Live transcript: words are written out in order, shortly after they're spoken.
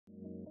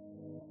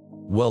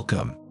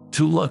Welcome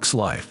to Lux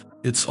Life.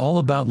 It's all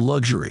about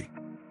luxury.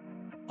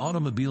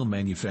 Automobile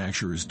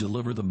manufacturers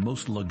deliver the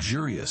most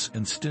luxurious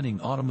and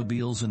stunning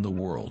automobiles in the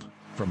world,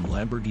 from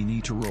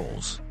Lamborghini to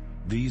Rolls.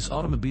 These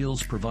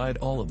automobiles provide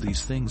all of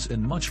these things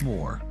and much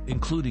more,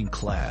 including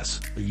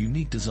class, a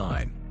unique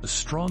design, a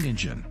strong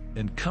engine,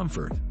 and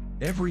comfort.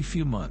 Every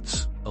few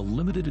months, a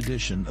limited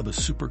edition of a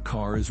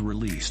supercar is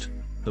released.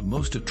 The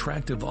most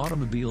attractive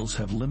automobiles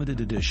have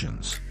limited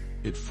editions.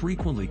 It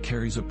frequently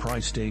carries a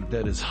price tag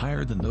that is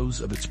higher than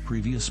those of its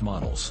previous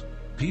models.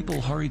 People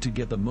hurry to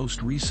get the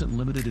most recent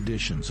limited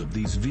editions of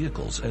these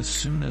vehicles as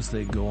soon as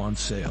they go on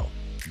sale.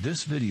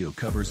 This video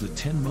covers the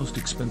 10 most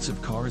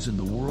expensive cars in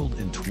the world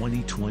in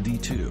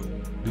 2022.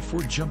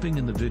 Before jumping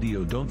in the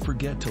video, don't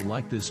forget to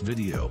like this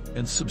video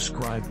and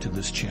subscribe to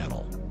this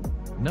channel.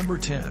 Number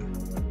 10.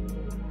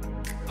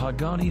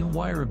 Pagani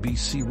Huayra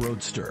BC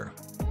Roadster.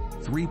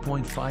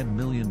 $3.5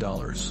 million.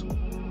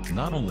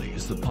 Not only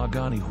is the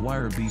Pagani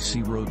Huayra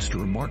BC Roadster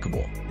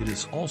remarkable, it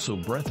is also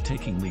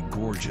breathtakingly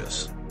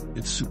gorgeous.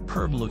 Its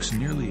superb looks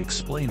nearly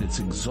explain its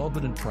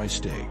exorbitant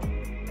price tag.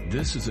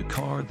 This is a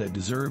car that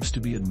deserves to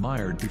be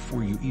admired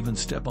before you even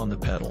step on the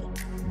pedal.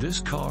 This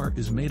car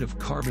is made of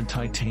carbon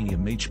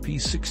titanium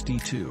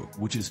HP62,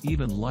 which is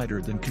even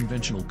lighter than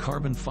conventional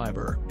carbon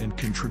fiber and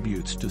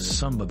contributes to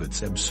some of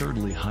its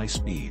absurdly high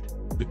speed.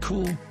 The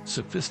cool,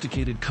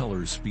 sophisticated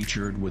colors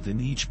featured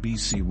within each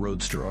BC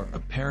Roadster are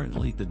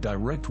apparently the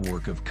direct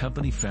work of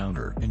company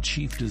founder and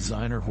chief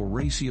designer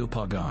Horacio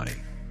Pagani.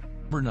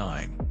 Number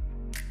 9.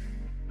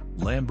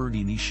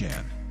 Lamborghini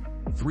Sian.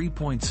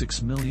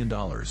 $3.6 million.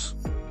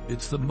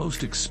 It's the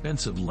most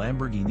expensive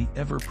Lamborghini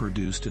ever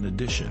produced in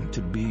addition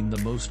to being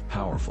the most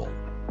powerful.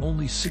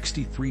 Only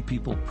 63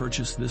 people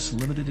purchased this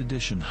limited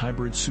edition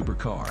hybrid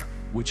supercar,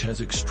 which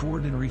has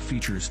extraordinary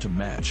features to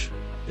match.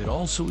 It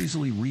also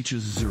easily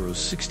reaches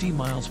 0-60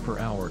 miles per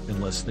hour in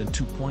less than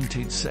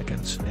 2.8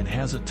 seconds and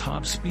has a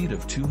top speed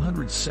of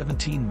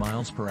 217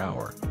 miles per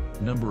hour.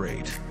 Number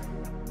 8.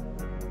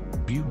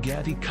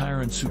 Bugatti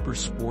Chiron Super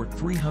Sport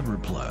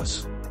 300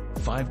 Plus.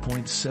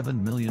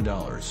 $5.7 million.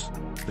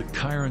 The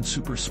Chiron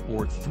Super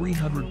Sport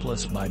 300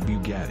 Plus by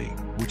Bugatti,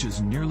 which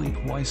is nearly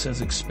twice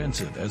as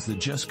expensive as the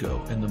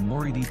Jesco and the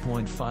Noire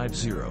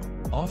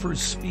D.50,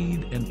 offers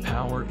speed and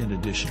power in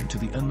addition to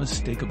the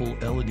unmistakable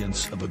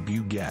elegance of a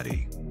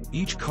Bugatti.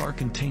 Each car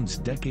contains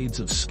decades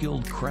of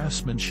skilled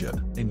craftsmanship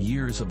and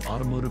years of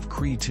automotive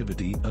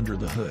creativity under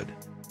the hood.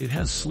 It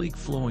has sleek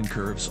flowing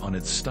curves on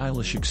its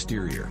stylish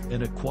exterior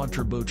and a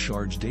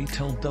quad-turbocharged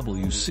Voiture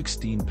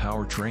W16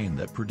 powertrain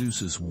that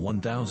produces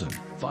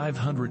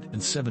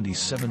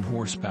 1,577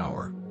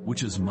 horsepower,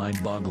 which is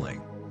mind-boggling.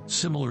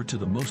 Similar to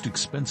the most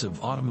expensive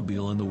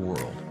automobile in the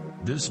world,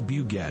 this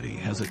Bugatti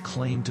has a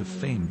claim to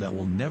fame that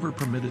will never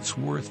permit its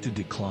worth to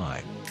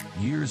decline.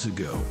 Years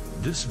ago,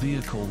 this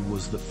vehicle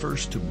was the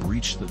first to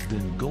breach the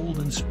then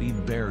golden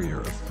speed barrier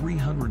of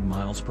 300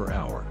 miles per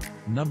hour.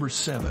 Number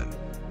 7.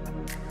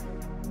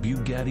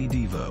 Bugatti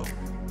Divo.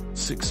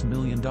 $6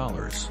 million.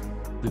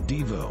 The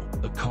Divo,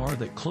 a car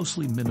that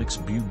closely mimics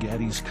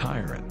Bugatti's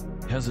Chiron,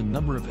 has a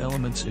number of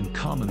elements in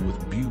common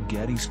with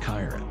Bugatti's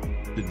Chiron.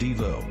 The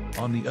Divo,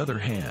 on the other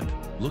hand,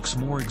 looks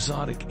more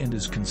exotic and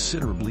is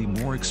considerably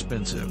more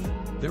expensive.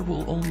 There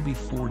will only be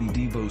 40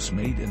 Divos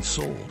made and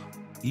sold.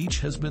 Each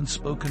has been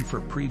spoken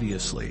for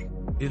previously.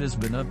 It has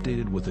been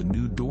updated with a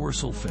new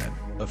dorsal fin,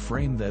 a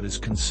frame that is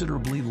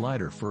considerably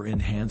lighter for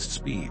enhanced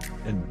speed,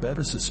 and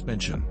better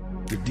suspension.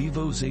 The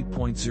Divo's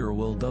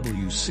 8.0L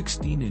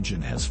W16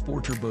 engine has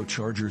 4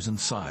 turbochargers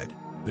inside.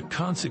 The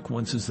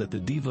consequence is that the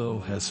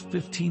Divo has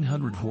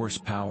 1,500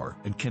 horsepower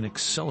and can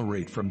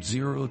accelerate from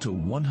 0 to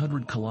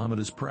 100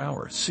 km per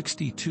hour,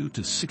 62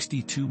 to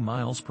 62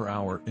 miles per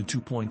hour in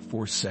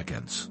 2.4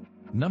 seconds.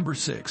 Number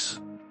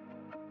 6.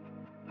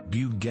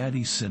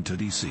 Bugatti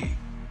Centodieci.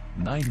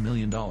 $9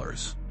 million.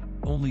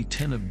 Only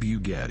 10 of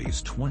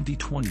Bugatti's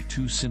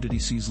 2022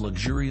 Centodieci's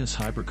luxurious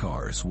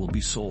hypercars will be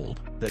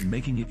sold, that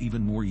making it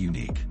even more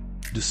unique.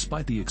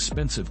 Despite the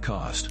expensive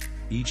cost,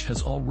 each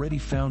has already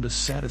found a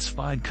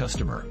satisfied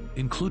customer,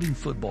 including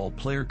football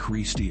player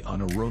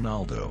Cristiano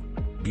Ronaldo.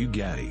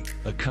 Bugatti,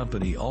 a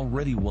company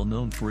already well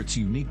known for its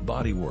unique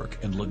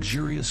bodywork and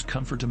luxurious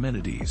comfort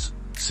amenities,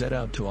 set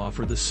out to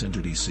offer the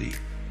Centodieci.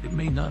 It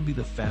may not be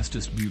the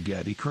fastest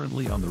Bugatti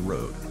currently on the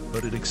road,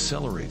 but it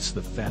accelerates the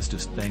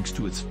fastest thanks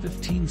to its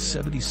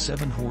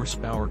 1,577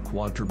 horsepower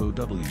quad-turbo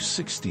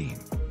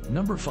W16.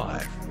 Number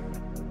 5.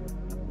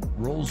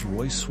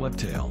 Rolls-Royce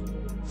Sweptail.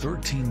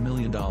 $13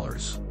 million.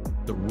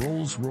 The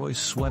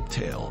Rolls-Royce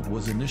Sweptail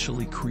was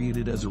initially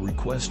created as a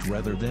request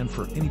rather than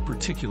for any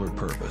particular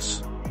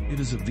purpose. It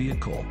is a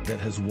vehicle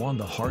that has won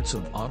the hearts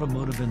of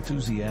automotive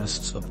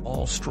enthusiasts of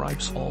all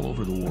stripes all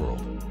over the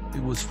world.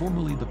 It was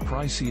formerly the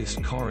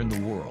priciest car in the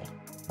world.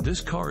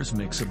 This car's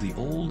mix of the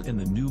old and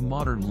the new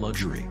modern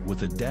luxury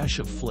with a dash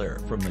of flair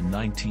from the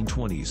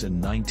 1920s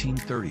and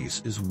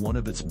 1930s is one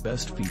of its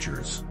best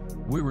features.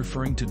 We're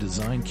referring to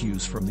design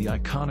cues from the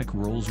iconic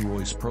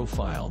Rolls-Royce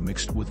profile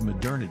mixed with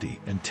modernity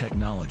and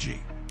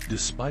technology.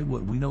 Despite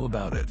what we know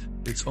about it,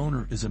 its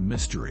owner is a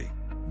mystery.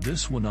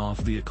 This one-off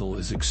vehicle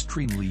is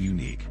extremely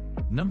unique.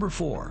 Number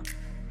 4.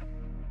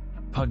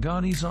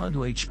 Pagani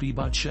Centodieci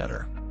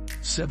Voiture,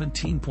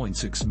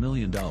 $17.6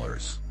 million.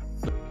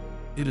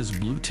 It is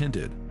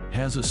blue-tinted,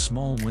 has a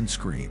small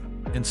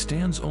windscreen, and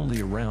stands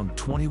only around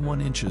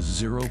 21 inches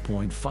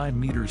 (0.5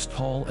 meters)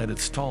 tall at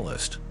its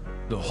tallest.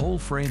 The whole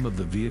frame of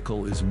the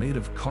vehicle is made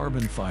of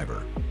carbon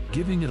fiber,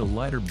 giving it a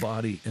lighter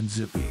body and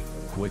zippy,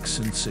 quick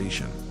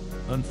sensation.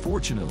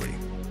 Unfortunately,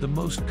 the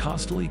most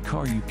costly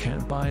car you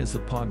can't buy is the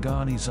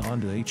Pagani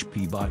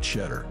Centodieci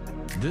Voiture.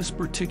 This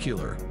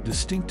particular,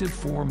 distinctive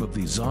form of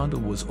the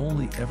Zonda was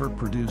only ever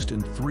produced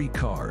in 3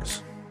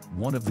 cars.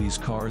 One of these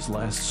cars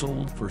last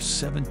sold for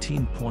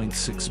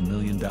 $17.6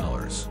 million.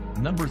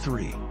 Number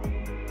 3.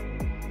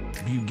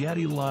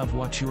 Bugatti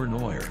Voiture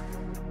Noire,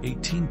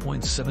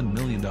 $18.7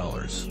 million.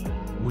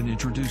 When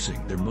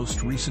introducing their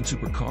most recent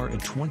supercar in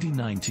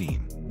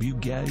 2019,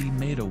 Bugatti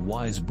made a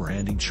wise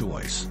branding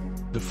choice.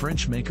 The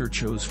French maker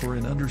chose for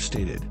an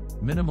understated,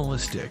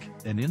 minimalistic,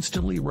 and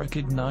instantly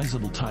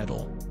recognizable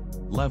title,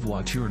 La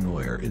Voiture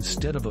Noire,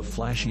 instead of a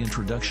flashy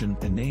introduction,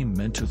 a name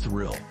meant to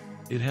thrill.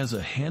 It has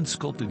a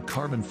hand-sculpted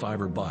carbon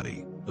fiber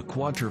body, a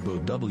quad-turbo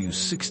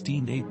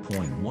W16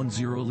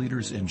 8.10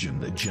 liters engine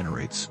that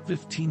generates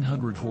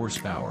 1,500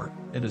 horsepower,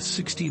 and a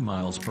 60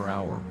 miles per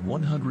hour,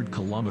 100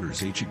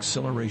 km/h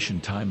acceleration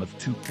time of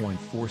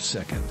 2.4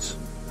 seconds.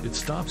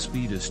 Its top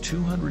speed is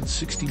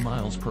 260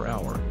 miles per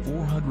hour,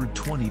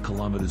 420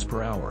 kilometers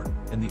per hour,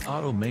 and the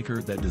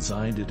automaker that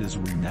designed it is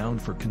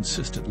renowned for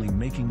consistently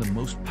making the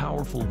most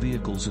powerful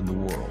vehicles in the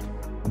world.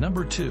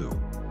 Number 2.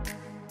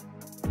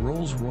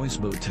 Rolls-Royce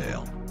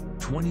Sweptail,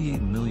 $28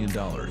 million.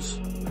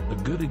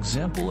 A good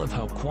example of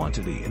how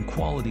quantity and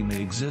quality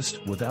may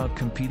exist without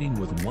competing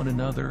with one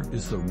another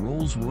is the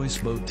Rolls-Royce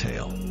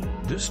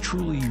Sweptail. This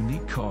truly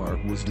unique car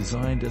was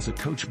designed as a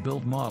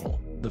coach-built model,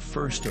 the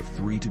first of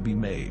 3 to be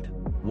made.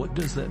 What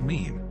does that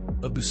mean?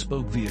 A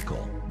bespoke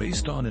vehicle,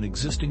 based on an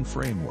existing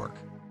framework.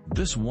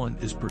 This one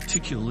is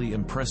particularly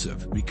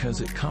impressive because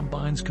it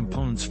combines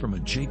components from a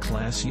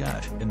J-Class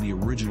yacht and the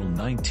original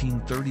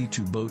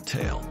 1932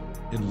 Sweptail.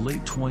 In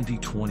late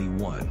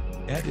 2021,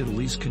 at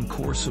Italy's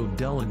Concorso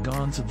della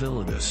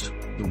Gonzavilla d'Este,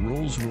 the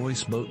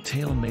Rolls-Royce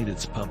Sweptail made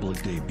its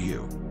public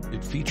debut.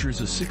 It features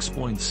a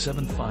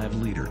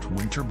 6.75-liter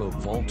twin-turbo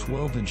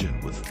Vol-12 engine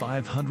with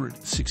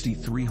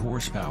 563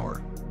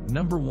 horsepower.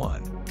 Number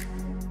 1.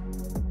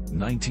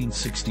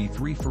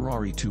 1963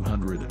 Ferrari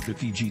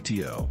 250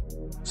 GTO,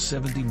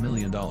 $70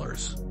 million.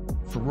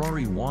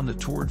 Ferrari won the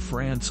Tour de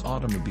France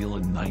automobile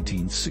in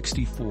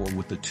 1964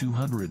 with the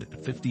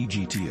 250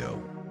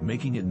 GTO,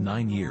 making it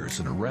 9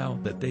 years in a row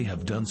that they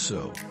have done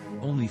so.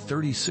 Only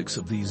 36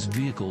 of these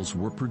vehicles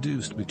were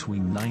produced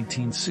between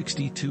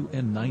 1962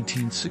 and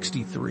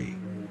 1963,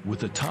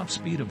 with a top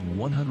speed of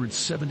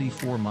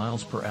 174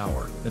 miles per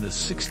hour and a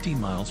 60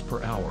 miles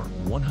per hour,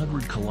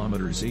 100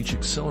 km/h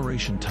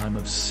acceleration time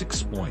of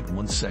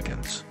 6.1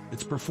 seconds.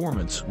 Its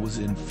performance was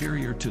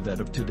inferior to that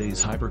of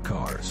today's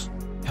hypercars.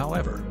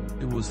 However,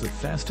 it was the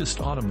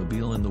fastest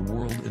automobile in the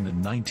world in the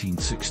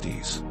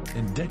 1960s,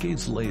 and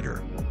decades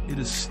later, it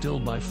is still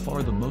by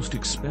far the most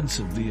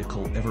expensive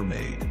vehicle ever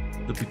made.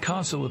 The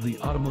Picasso of the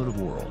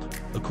automotive world,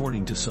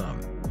 according to some,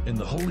 and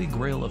the holy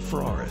grail of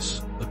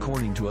Ferraris,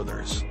 according to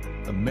others.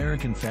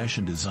 American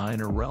fashion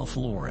designer Ralph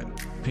Lauren,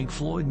 Pink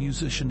Floyd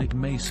musician Nick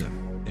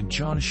Mason, and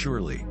John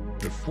Shirley,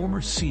 the former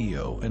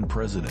CEO and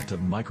president of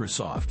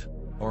Microsoft,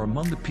 are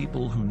among the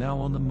people who now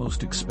own the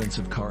most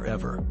expensive car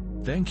ever.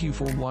 Thank you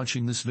for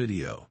watching this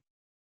video.